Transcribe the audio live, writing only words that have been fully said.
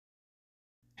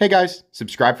Hey guys,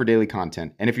 subscribe for daily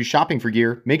content, and if you're shopping for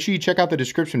gear, make sure you check out the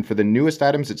description for the newest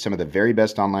items at some of the very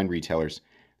best online retailers.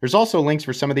 There's also links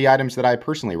for some of the items that I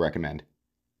personally recommend.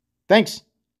 Thanks!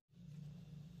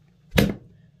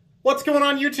 What's going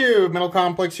on YouTube? Metal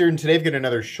Complex here, and today I've got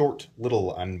another short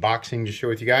little unboxing to share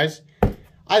with you guys.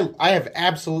 I have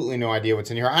absolutely no idea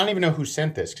what's in here. I don't even know who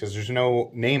sent this because there's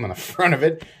no name on the front of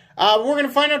it. We're going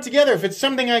to find out together. If it's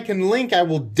something I can link, I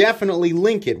will definitely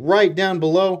link it right down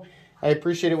below. I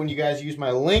appreciate it when you guys use my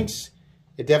links.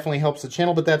 It definitely helps the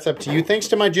channel, but that's up to you. Thanks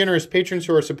to my generous patrons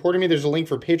who are supporting me. There's a link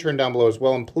for Patreon down below as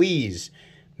well. And please,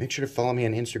 make sure to follow me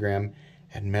on Instagram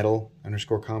at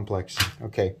metal_complex.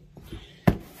 Okay.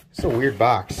 It's a weird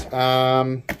box.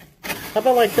 How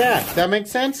about like that? Does that make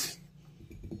sense?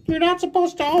 You're not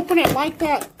supposed to open it like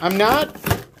that. I'm not?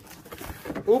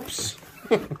 Oops.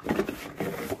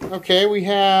 Okay, we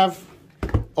have...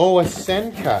 Oh, a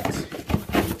Sencut.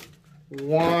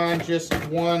 Just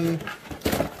one.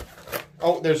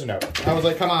 Oh, there's a note. I was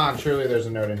like, come on, surely there's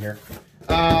a note in here.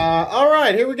 All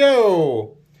right, here we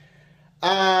go.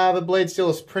 The blade steel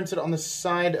is printed on the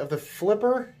side of the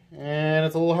flipper, and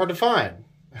it's a little hard to find.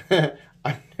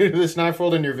 I'm new to this knife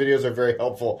world, and your videos are very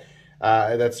helpful.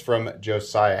 That's from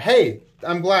Josiah. Hey,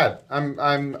 I'm glad.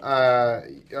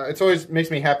 It's always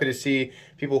makes me happy to see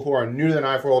people who are new to the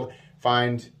knife world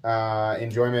find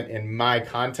enjoyment in my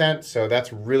content, so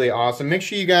that's really awesome. Make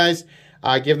sure you guys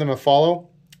give them a follow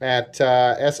at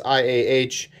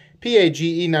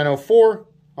SIAHPAGE904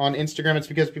 on Instagram. It's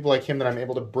because of people like him that I'm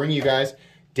able to bring you guys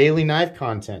daily knife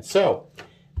content. So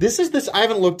this I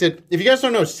haven't looked at. If you guys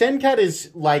don't know, Sencut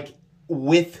is like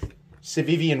with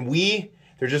Civivi and Wii.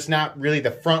 They're just not really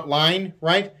the front line,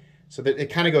 right? So that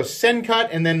it kind of goes Sencut,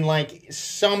 and then like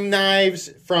some knives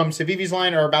from Civivi's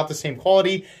line are about the same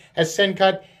quality as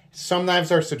Sencut. Some knives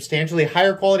are substantially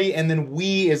higher quality, and then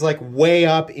Wii is like way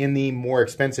up in the more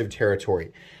expensive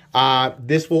territory.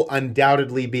 This will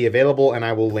undoubtedly be available, and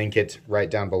I will link it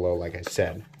right down below, like I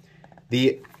said.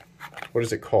 What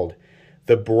is it called?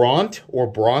 The Bronte or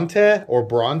Bronte or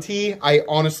Bronte? I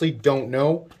honestly don't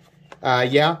know.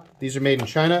 Yeah, these are made in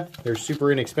China. They're super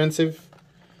inexpensive.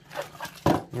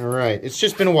 All right, it's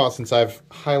just been a while since I've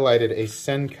highlighted a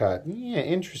Sencut. Yeah,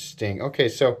 interesting. Okay,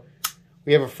 so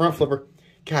we have a front flipper.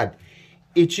 God,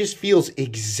 it just feels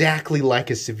exactly like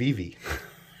a Civivi.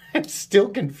 I'm still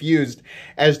confused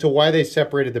as to why they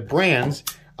separated the brands,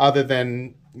 other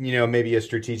than, you know, maybe a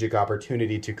strategic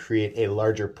opportunity to create a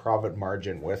larger profit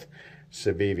margin with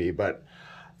Civivi, but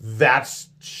that's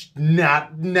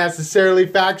not necessarily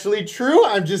factually true.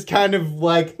 I'm just kind of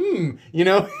like, you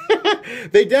know,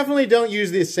 they definitely don't use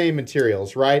the same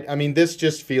materials, right? I mean, this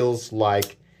just feels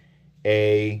like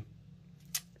it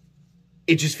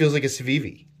just feels like a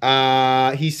Civivi.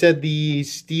 He said the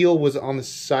steel was on the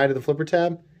side of the flipper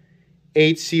tab.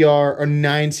 8CR or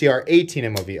 9CR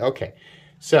 18 MOV. Okay,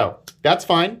 so that's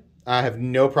fine. I have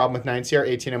no problem with 9CR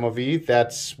 18 MOV.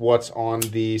 That's what's on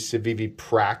the Civivi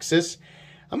Praxis.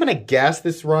 I'm gonna guess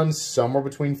this runs somewhere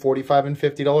between $45 and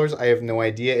 $50. I have no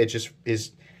idea. It just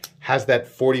has that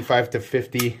 $45 to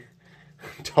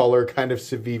 $50 kind of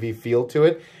Civivi feel to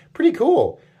it. Pretty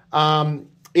cool.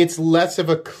 It's less of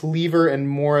a cleaver and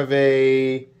more of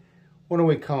a, what do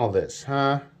we call this,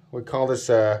 huh? We call this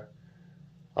a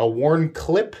worn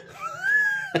clip?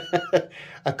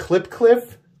 A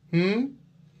cliff? I'm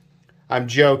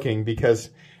joking because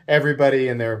everybody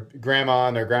and their grandma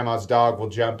and their grandma's dog will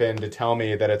jump in to tell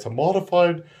me that it's a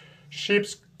modified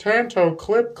sheep's tanto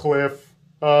cliff,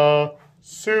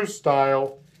 Sioux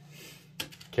style.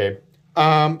 Okay.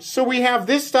 So we have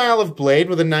this style of blade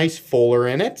with a nice fuller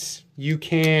in it. You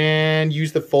can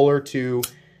use the fuller to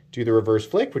do the reverse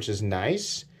flick, which is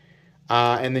nice.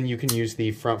 And then you can use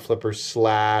the front flipper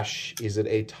slash, is it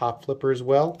a top flipper as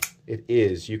well? It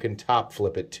is. You can top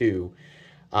flip it too.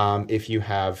 If you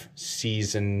have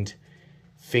seasoned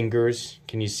fingers.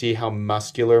 Can you see how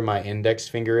muscular my index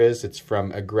finger is? It's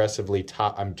from aggressively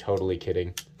top. I'm totally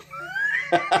kidding.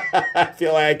 I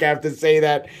feel like I have to say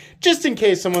that just in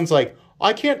case someone's like,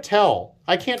 I can't tell.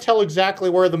 I can't tell exactly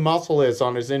where the muscle is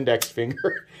on his index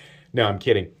finger. No, I'm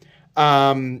kidding.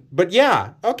 But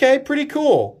yeah, okay, pretty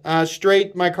cool.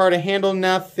 Straight micarta handle,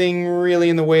 nothing really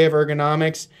in the way of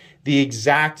ergonomics. The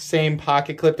exact same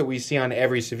pocket clip that we see on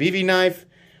every Civivi knife,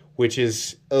 which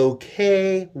is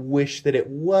okay. Wish that it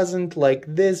wasn't like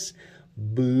this.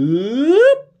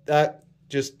 Boop.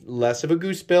 Just less of a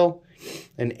goose bill.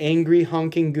 An angry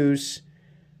honking goose.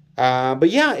 But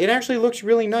yeah, it actually looks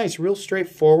really nice. Real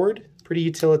straightforward. Pretty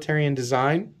utilitarian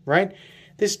design, right?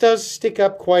 This does stick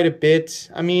up quite a bit.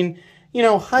 I mean, You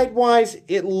know, height-wise,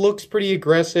 it looks pretty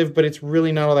aggressive, but it's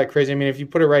really not all that crazy. I mean, if you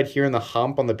put it right here in the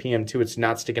hump on the PM2, it's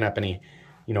not sticking up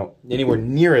anywhere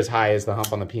near as high as the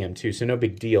hump on the PM2, so no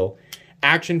big deal.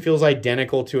 Action feels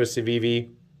identical to a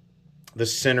Civivi. The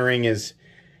centering is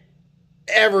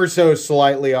ever so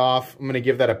slightly off. I'm going to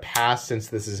give that a pass since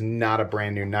this is not a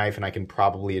brand new knife and I can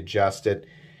probably adjust it.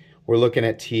 We're looking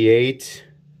at T8,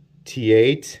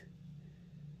 T8,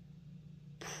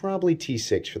 probably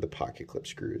T6 for the pocket clip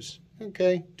screws.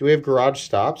 Okay. Do we have garage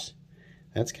stops?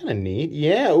 That's kind of neat.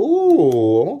 Yeah.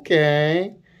 Ooh,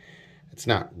 okay. It's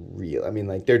not real. I mean,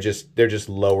 like they're just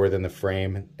lower than the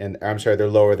frame, and I'm sorry, they're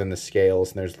lower than the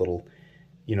scales, and there's little,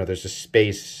 there's a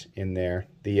space in there.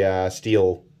 The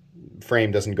steel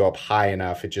frame doesn't go up high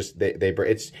enough. It just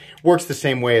it works the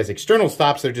same way as external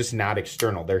stops. They're just not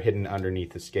external. They're hidden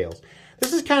underneath the scales.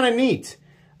 This is kind of neat.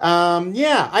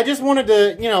 Yeah, I just wanted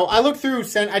to, I looked through,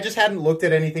 I just hadn't looked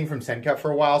at anything from Sencut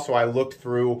for a while, so I looked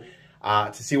through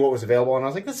to see what was available, and I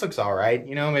was like, this looks all right.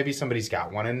 Maybe somebody's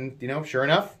got one, and, sure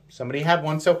enough, somebody had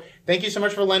one. So thank you so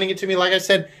much for lending it to me. Like I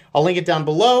said, I'll link it down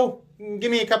below.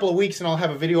 Give me a couple of weeks, and I'll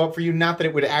have a video up for you. Not that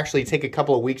it would actually take a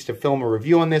couple of weeks to film a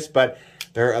review on this, but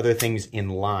there are other things in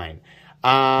line.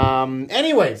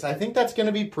 Anyways, I think that's going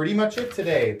to be pretty much it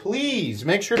today. Please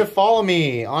make sure to follow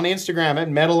me on Instagram at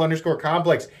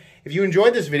metal_complex. If you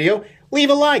enjoyed this video,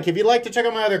 leave a like. If you'd like to check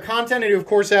out my other content, I do, of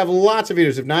course, have lots of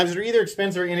videos of knives that are either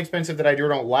expensive or inexpensive that I do or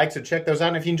don't like, so check those out.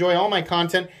 And if you enjoy all my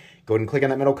content, go ahead and click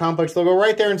on that Metal Complex logo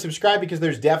right there and subscribe because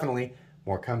there's definitely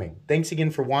more coming. Thanks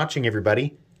again for watching,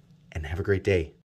 everybody, and have a great day.